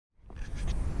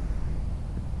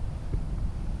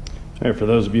Alright, for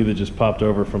those of you that just popped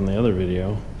over from the other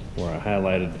video where I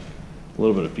highlighted a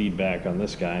little bit of feedback on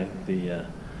this guy, the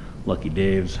Lucky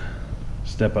Dave's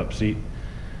step-up seat,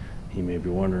 you may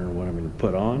be wondering what I'm going to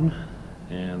put on,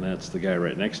 and that's the guy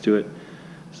right next to it.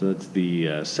 So that's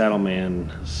the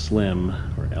Saddlemen Slim,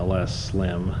 or LS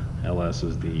Slim. LS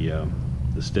is the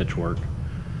stitch work.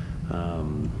 I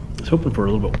was hoping for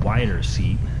a little bit wider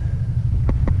seat.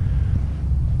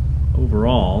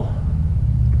 Overall,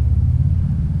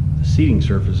 the seating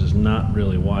surface is not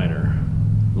really wider.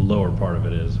 The lower part of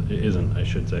it is. It isn't, I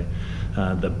should say.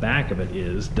 The back of it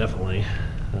is, definitely.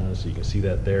 So you can see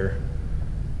that there.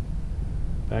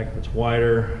 Back of it's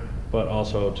wider, but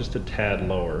also just a tad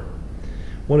lower.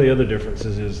 One of the other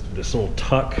differences is this little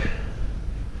tuck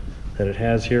that it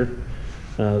has here.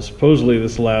 Supposedly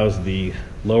this allows the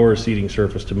lower seating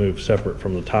surface to move separate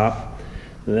from the top.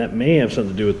 And that may have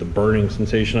something to do with the burning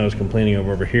sensation I was complaining of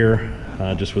over here,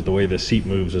 just with the way the seat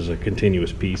moves as a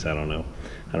continuous piece. I don't know.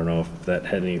 I don't know if that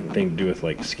had anything to do with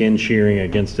like skin shearing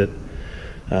against it.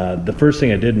 The first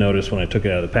thing I did notice when I took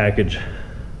it out of the package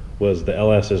was the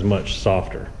LS is much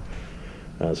softer.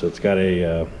 So it's got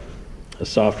a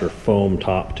softer foam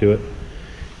top to it.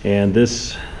 And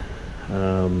this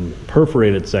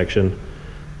perforated section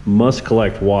must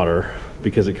collect water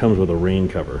because it comes with a rain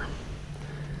cover.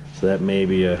 So that may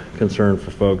be a concern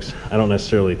for folks. I don't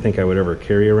necessarily think I would ever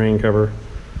carry a rain cover.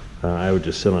 I would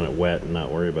just sit on it wet and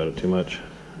not worry about it too much.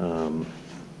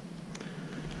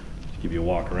 Give you a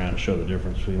walk around and show the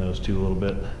difference between those two a little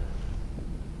bit.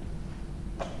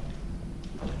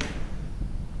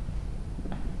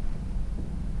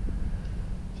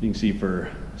 So you can see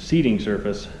for seating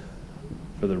surface,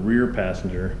 for the rear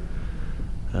passenger,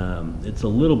 it's a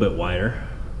little bit wider.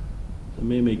 It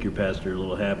may make your passenger a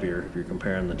little happier if you're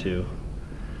comparing the two.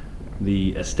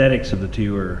 The aesthetics of the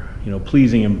two are,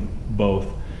 pleasing in both.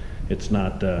 It's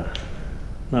not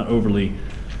overly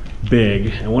big.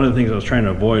 And one of the things I was trying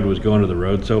to avoid was going to the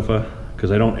road sofa,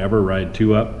 because I don't ever ride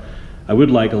two up. I would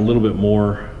like a little bit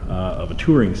more of a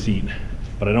touring seat,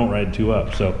 but I don't ride two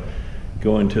up. So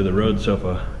going to the road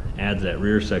sofa adds that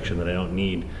rear section that I don't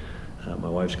need. My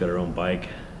wife's got her own bike,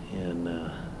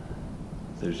 and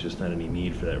there's just not any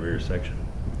need for that rear section.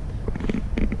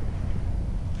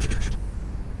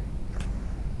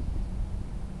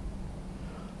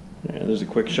 Yeah, there's a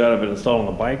quick shot of it installed on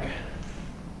the bike.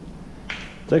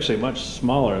 It's actually much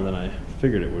smaller than I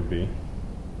figured it would be.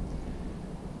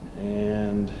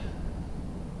 And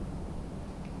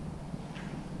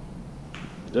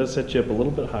it does set you up a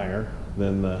little bit higher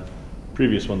than the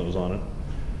previous one that was on it.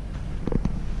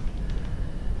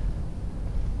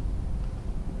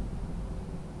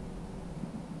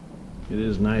 It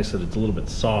is nice that it's a little bit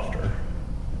softer.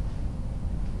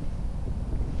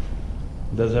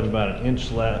 It does have about an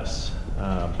inch less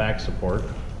back support,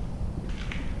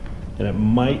 and it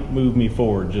might move me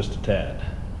forward just a tad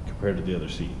compared to the other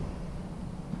seat.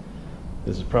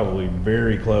 This is probably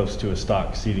very close to a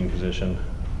stock seating position,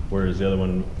 whereas the other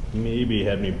one maybe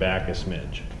had me back a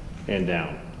smidge and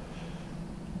down.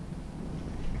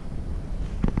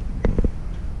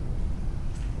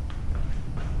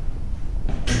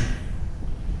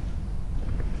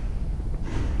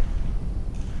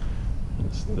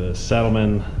 The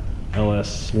Saddlemen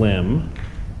LS Slim.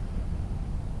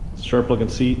 Sharp looking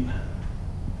seat.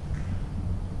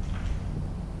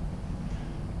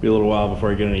 Be a little while before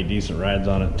I get any decent rides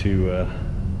on it to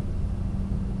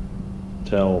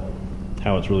tell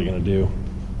how it's really going to do.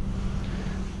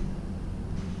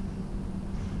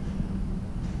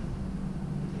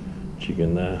 But you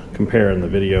can compare in the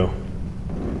video,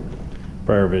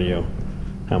 prior video,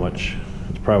 how much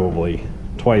it's probably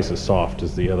twice as soft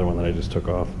as the other one that I just took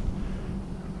off.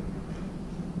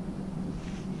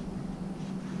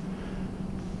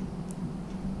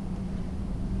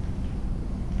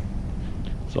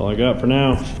 That's all I got for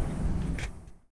now.